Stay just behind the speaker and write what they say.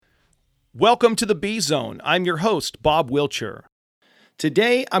Welcome to the B Zone. I'm your host, Bob Wiltshire.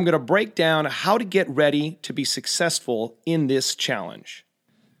 Today, I'm going to break down how to get ready to be successful in this challenge.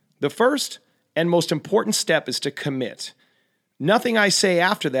 The first and most important step is to commit. Nothing I say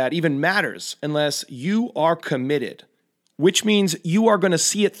after that even matters unless you are committed, which means you are going to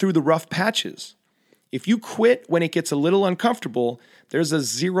see it through the rough patches. If you quit when it gets a little uncomfortable, there's a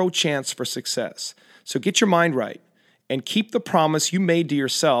zero chance for success. So get your mind right and keep the promise you made to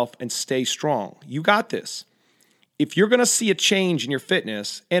yourself and stay strong. You got this. If you're going to see a change in your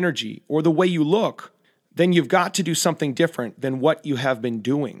fitness, energy, or the way you look, then you've got to do something different than what you have been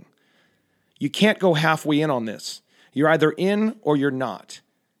doing. You can't go halfway in on this. You're either in or you're not.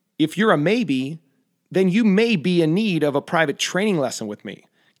 If you're a maybe, then you may be in need of a private training lesson with me.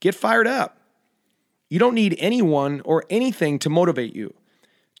 Get fired up. You don't need anyone or anything to motivate you.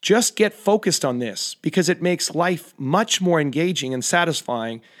 Just get focused on this because it makes life much more engaging and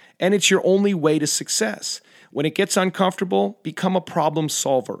satisfying, and it's your only way to success. When it gets uncomfortable, become a problem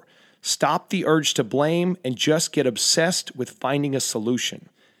solver. Stop the urge to blame and just get obsessed with finding a solution.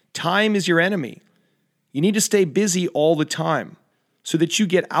 Time is your enemy. You need to stay busy all the time so that you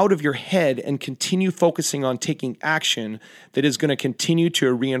get out of your head and continue focusing on taking action that is going to continue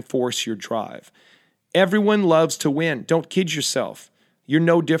to reinforce your drive. Everyone loves to win. Don't kid yourself. You're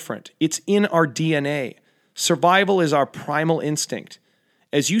no different. It's in our DNA. Survival is our primal instinct.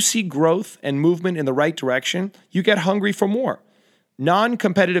 As you see growth and movement in the right direction, you get hungry for more.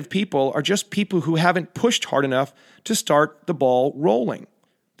 Non-competitive people are just people who haven't pushed hard enough to start the ball rolling.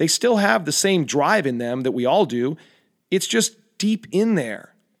 They still have the same drive in them that we all do. It's just deep in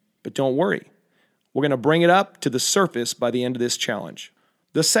there. But don't worry. We're going to bring it up to the surface by the end of this challenge.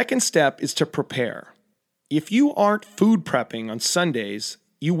 The second step is to prepare. If you aren't food prepping on Sundays,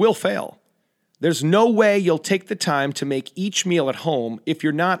 you will fail. There's no way you'll take the time to make each meal at home if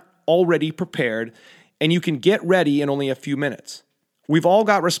you're not already prepared and you can get ready in only a few minutes. We've all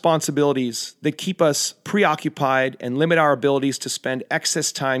got responsibilities that keep us preoccupied and limit our abilities to spend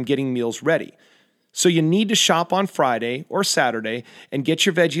excess time getting meals ready. So you need to shop on Friday or Saturday and get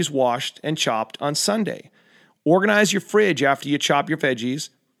your veggies washed and chopped on Sunday. Organize your fridge after you chop your veggies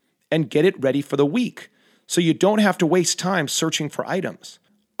and get it ready for the week, so you don't have to waste time searching for items.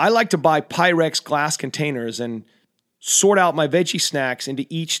 I like to buy Pyrex glass containers and sort out my veggie snacks into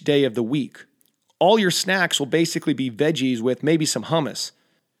each day of the week. All your snacks will basically be veggies with maybe some hummus.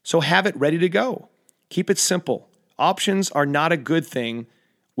 So have it ready to go. Keep it simple. Options are not a good thing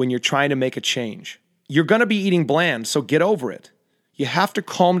when you're trying to make a change. You're going to be eating bland, so get over it. You have to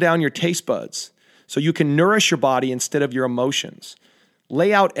calm down your taste buds so you can nourish your body instead of your emotions.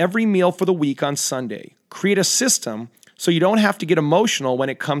 Lay out every meal for the week on Sunday. Create a system so you don't have to get emotional when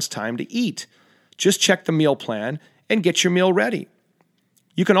it comes time to eat. Just check the meal plan and get your meal ready.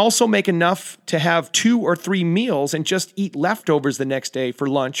 You can also make enough to have 2 or 3 meals and just eat leftovers the next day for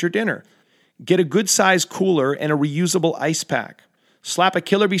lunch or dinner. Get a good-sized cooler and a reusable ice pack. Slap a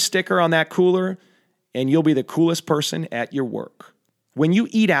Killer Bee sticker on that cooler and you'll be the coolest person at your work. When you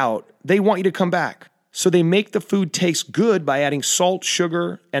eat out, they want you to come back. So they make the food taste good by adding salt,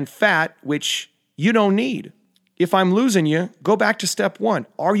 sugar, and fat, which you don't need. If I'm losing you, go back to step 1.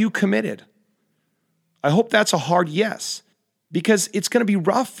 Are you committed? I hope that's a hard yes, because it's going to be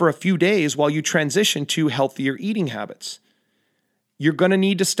rough for a few days while you transition to healthier eating habits. You're going to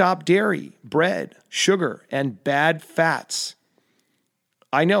need to stop dairy, bread, sugar, and bad fats.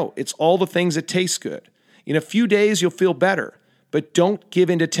 I know, it's all the things that taste good. In a few days, you'll feel better, but don't give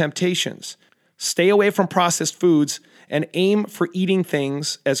in to temptations. Stay away from processed foods and aim for eating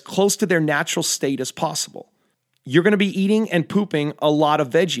things as close to their natural state as possible. You're going to be eating and pooping a lot of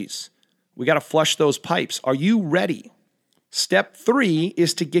veggies. We got to flush those pipes. Are you ready? Step 3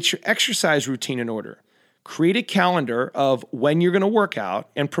 is to get your exercise routine in order. Create a calendar of when you're going to work out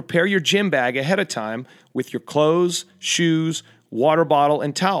and prepare your gym bag ahead of time with your clothes, shoes, water bottle,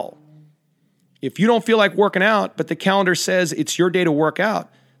 and towel. If you don't feel like working out, but the calendar says it's your day to work out,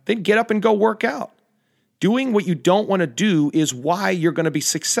 then get up and go work out. Doing what you don't want to do is why you're going to be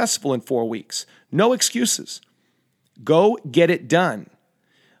successful in 4 weeks. No excuses. Go get it done.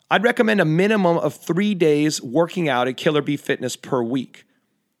 I'd recommend a minimum of 3 days working out at Killer Bee Fitness per week.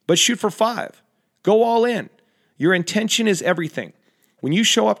 But shoot for 5. Go all in. Your intention is everything. When you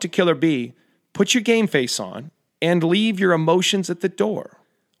show up to Killer Bee, put your game face on and leave your emotions at the door.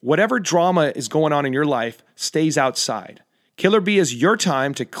 Whatever drama is going on in your life stays outside. Killer Bee is your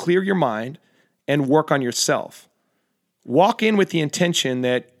time to clear your mind and work on yourself. Walk in with the intention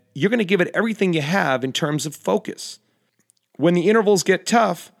that you're going to give it everything you have in terms of focus. When the intervals get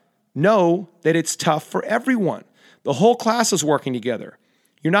tough, know that it's tough for everyone. The whole class is working together.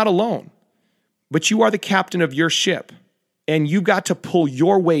 You're not alone. but you are the captain of your ship, and you've got to pull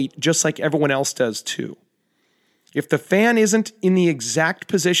your weight just like everyone else does too. If the fan isn't in the exact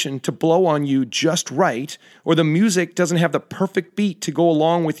position to blow on you just right, or the music doesn't have the perfect beat to go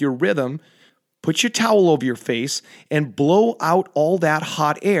along with your rhythm, put your towel over your face and blow out all that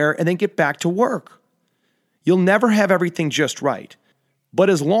hot air and then get back to work. You'll never have everything just right, but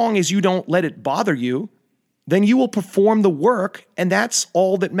as long as you don't let it bother you, then you will perform the work, and that's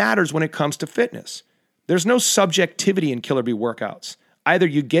all that matters when it comes to fitness. There's no subjectivity in Killer Bee workouts. Either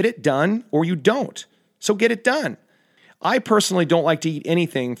you get it done or you don't. So get it done. I personally don't like to eat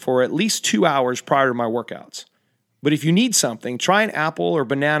anything for at least 2 hours prior to my workouts. But if you need something, try an apple or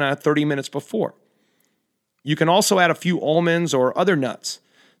banana 30 minutes before. You can also add a few almonds or other nuts.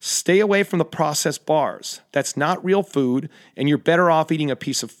 Stay away from the processed bars. That's not real food, and you're better off eating a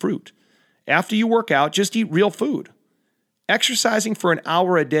piece of fruit. After you work out, just eat real food. Exercising for an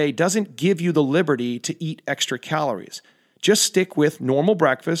hour a day doesn't give you the liberty to eat extra calories. Just stick with normal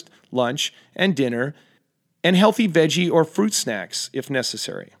breakfast, lunch, and dinner, and healthy veggie or fruit snacks if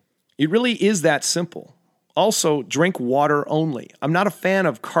necessary. It really is that simple. Also, drink water only. I'm not a fan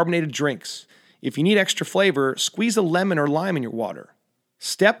of carbonated drinks. If you need extra flavor, squeeze a lemon or lime in your water.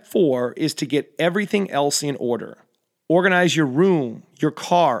 Step 4 is to get everything else in order. Organize your room, your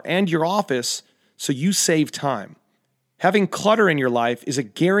car, and your office so you save time. Having clutter in your life is a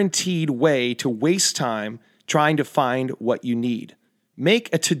guaranteed way to waste time trying to find what you need.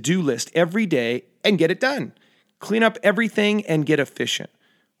 Make a to-do list every day and get it done. Clean up everything and get efficient.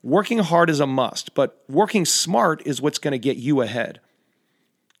 Working hard is a must, but working smart is what's going to get you ahead.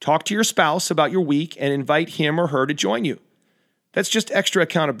 Talk to your spouse about your week and invite him or her to join you. That's just extra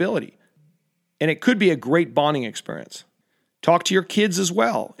accountability, and it could be a great bonding experience. Talk to your kids as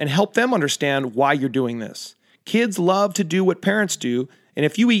well and help them understand why you're doing this. Kids love to do what parents do, and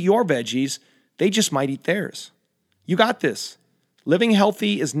if you eat your veggies, they just might eat theirs. You got this. Living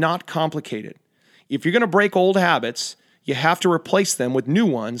healthy is not complicated. If you're going to break old habits, you have to replace them with new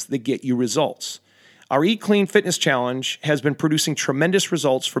ones that get you results. Our Eat Clean Fitness Challenge has been producing tremendous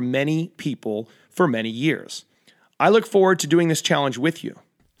results for many people for many years. I look forward to doing this challenge with you.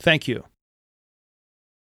 Thank you.